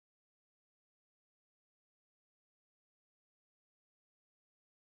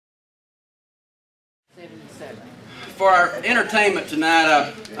For our entertainment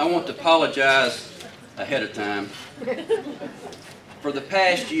tonight, I want to apologize ahead of time. For the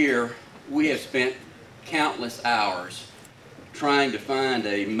past year, we have spent countless hours trying to find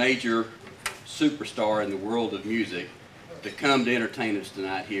a major superstar in the world of music to come to entertain us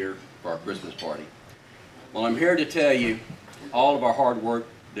tonight here for our Christmas party. Well, I'm here to tell you, all of our hard work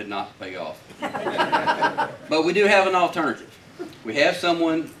did not pay off. But we do have an alternative. We have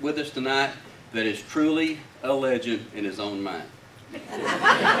someone with us tonight that is truly a legend in his own mind.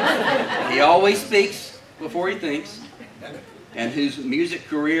 He always speaks before he thinks, and whose music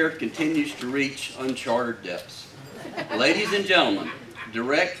career continues to reach uncharted depths. Ladies and gentlemen,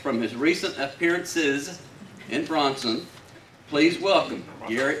 direct from his recent appearances in Bronson, please welcome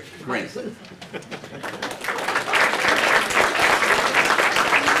Garrett Grantham.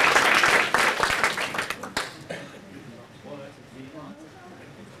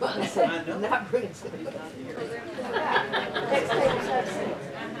 Not Bronson.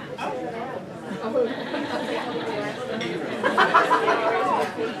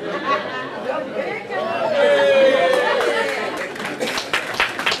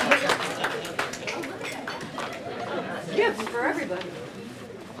 Gifts for everybody.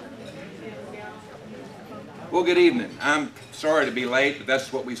 Well, good evening. I'm sorry to be late, but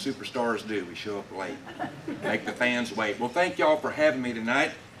that's what we superstars do. We show up late, make the fans wait. Well, thank y'all for having me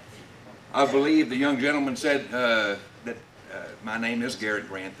tonight. I believe the young gentleman said that my name is Garrett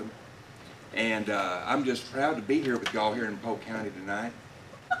Grantham, and I'm just proud to be here with y'all here in Polk County tonight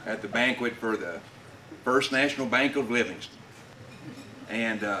at the banquet for the First National Bank of Livingston.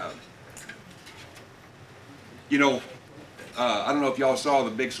 And you know, I don't know if y'all saw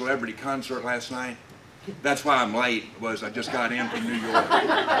the big celebrity concert last night. That's why I'm late, was I just got in from New York.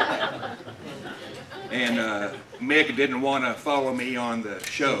 And Mick didn't want to follow me on the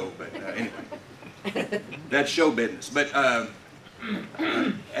show, but anyway, that's show business. But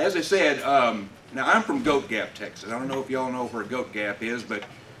as I said, now I'm from Goat Gap, Texas. I don't know if y'all know where Goat Gap is, but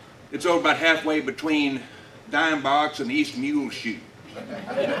it's over about halfway between Dime Box and East Mule Shoe.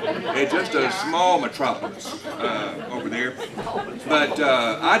 It's just a small metropolis over there. But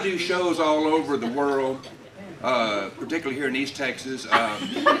I do shows all over the world, particularly here in East Texas,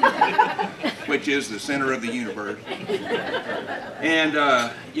 which is the center of the universe. And,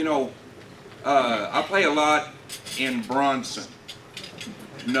 you know, I play a lot in Bronson.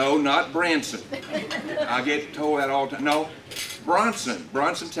 No, not Branson. I get told that all the time. No, Bronson,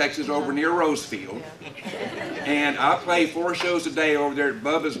 Texas, over near Rosefield. And I play 4 shows a day over there at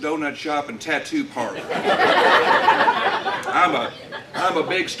Bubba's Donut Shop and Tattoo Parlor. I'm a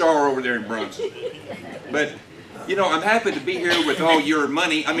big star over there in Bronson. But, you know, I'm happy to be here with all your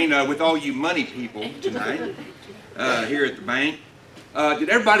money, with all you money people tonight, here at the bank. Did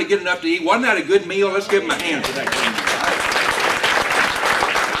everybody get enough to eat? Wasn't that a good meal? Let's give them a hand for that good meal.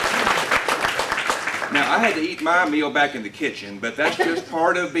 Now, I had to eat my meal back in the kitchen, but that's just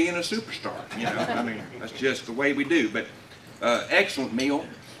part of being a superstar, you know. I mean, that's just the way we do. But excellent meal.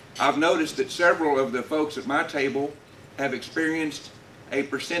 I've noticed that several of the folks at my table have experienced a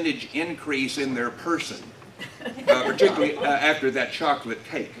percentage increase in their person, particularly after that chocolate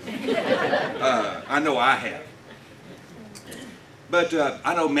cake. I know I have. But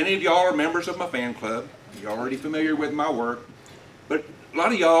I know many of y'all are members of my fan club. You're already familiar with my work. But a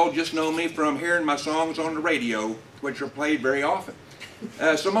lot of y'all just know me from hearing my songs on the radio, which are played very often.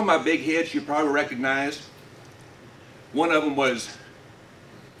 Some of my big hits you probably recognize. One of them was,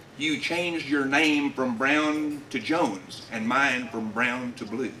 "You changed your name from Brown to Jones, and mine from Brown to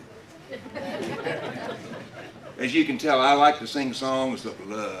Blue." As you can tell, I like to sing songs of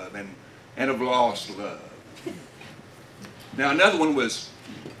love and of lost love. Now, another one was,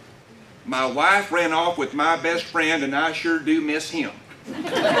 "My wife ran off with my best friend, and I sure do miss him."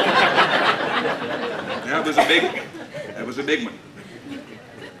 That was a big one.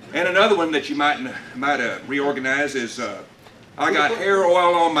 And another one that you might reorganize is, "I got hair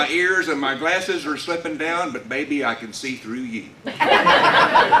oil on my ears and my glasses are slipping down, but baby, I can see through you."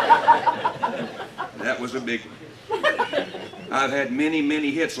 That was a big one. I've had many,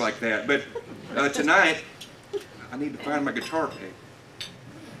 many hits like that. But tonight, I need to find my guitar pick.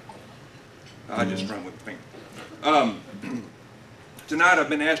 I just run with the finger. Tonight I've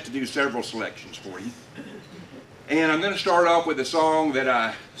been asked to do several selections for you. And I'm going to start off with a song that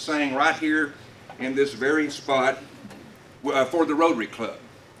I sang right here in this very spot for the Rotary Club.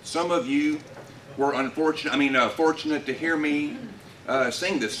 Some of you were fortunate to hear me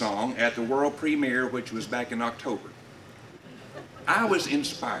sing this song at the world premiere, which was back in October. I was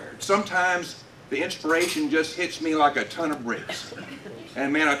inspired. Sometimes the inspiration just hits me like a ton of bricks.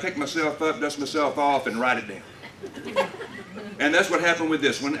 And man, I pick myself up, dust myself off, and write it down. And that's what happened with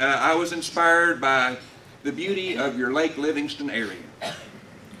this one. I was inspired by the beauty of your Lake Livingston area.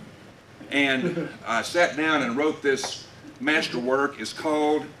 And I sat down and wrote this masterwork. It's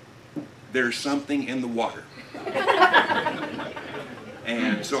called There's Something in the Water.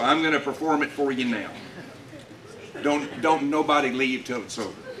 And so I'm going to perform it for you now. Don't nobody leave till it's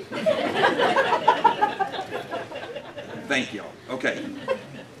over. Thank y'all. Okay.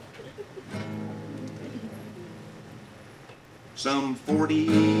 Some 40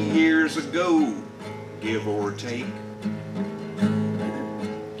 years ago, give or take,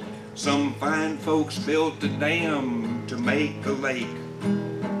 some fine folks built a dam to make a lake.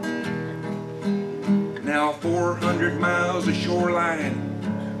 Now 400 miles of shoreline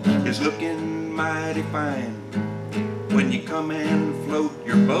is looking mighty fine when you come and float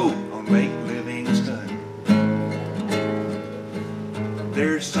your boat on Lake Livingston.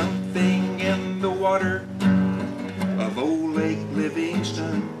 There's something in the water of old Lake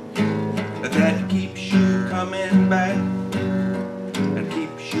Livingston that keeps you coming back and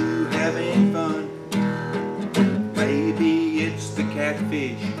keeps you having fun. Maybe it's the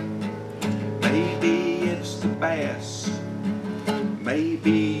catfish, maybe it's the bass,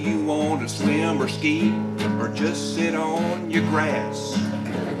 maybe you want to swim or ski or just sit on your grass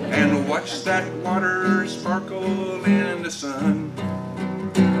and watch that water sparkle in the sun.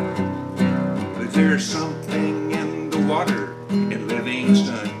 But there's something in the water in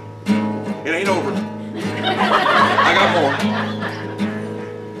Livingston. It ain't over. I got more.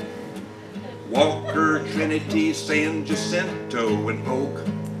 Walker, Trinity, San Jacinto, and Polk.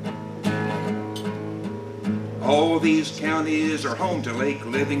 All these counties are home to Lake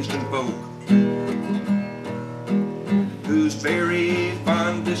Livingston folk, whose very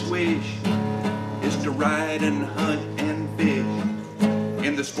fondest wish is to ride and hunt and fish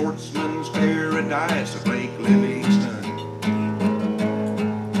in the sportsman's paradise of Lake Livingston.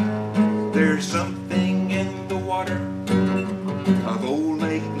 There's something in the water of old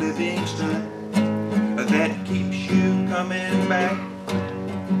Lake Livingston that keeps you coming back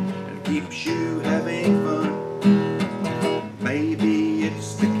and keeps you having fun. Maybe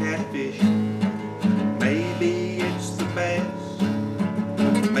it's the catfish, maybe it's the bass,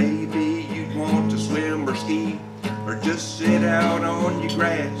 maybe you'd want to swim or ski or just sit out on your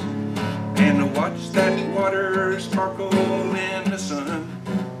grass and watch that water sparkle in the sun.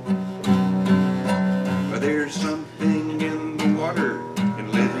 But there's something in the water in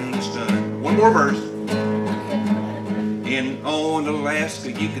Livingston. One more verse. On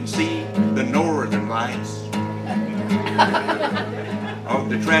Alaska you can see the northern lights of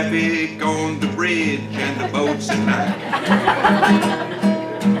the traffic on the bridge and the boats at night.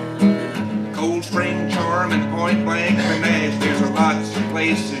 Cold Spring Charm and Point Blank Finesse, there's lots of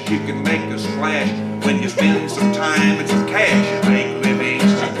places you can make a splash when you spend some time and some cash at Lake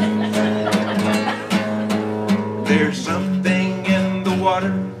Livingston. There's something in the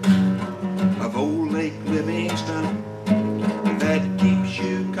water of old Lake Livingston that keeps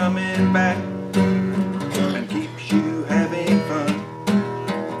you coming back and keeps you having fun.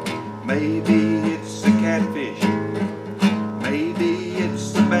 Maybe it's the catfish, maybe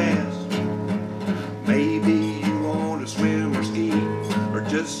it's the bass, maybe you want to swim or ski or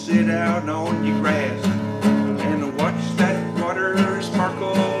just sit out on your grass and watch that water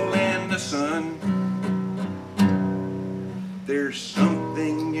sparkle in the sun. There's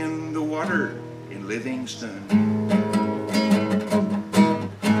something in the water in Livingston.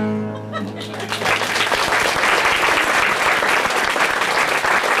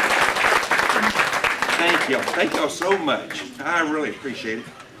 Thank y'all so much. I really appreciate it.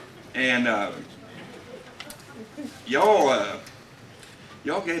 And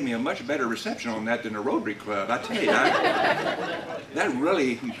y'all gave me a much better reception on that than the Rotary Club. I tell you, that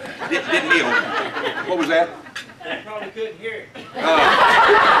really did me over. What was that? I probably couldn't hear it.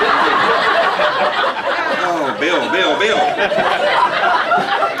 Oh, Bill.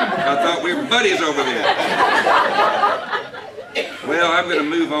 I thought we were buddies over there. Well, I'm going to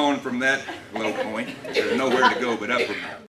move on from that low point. There's nowhere to go but up from there.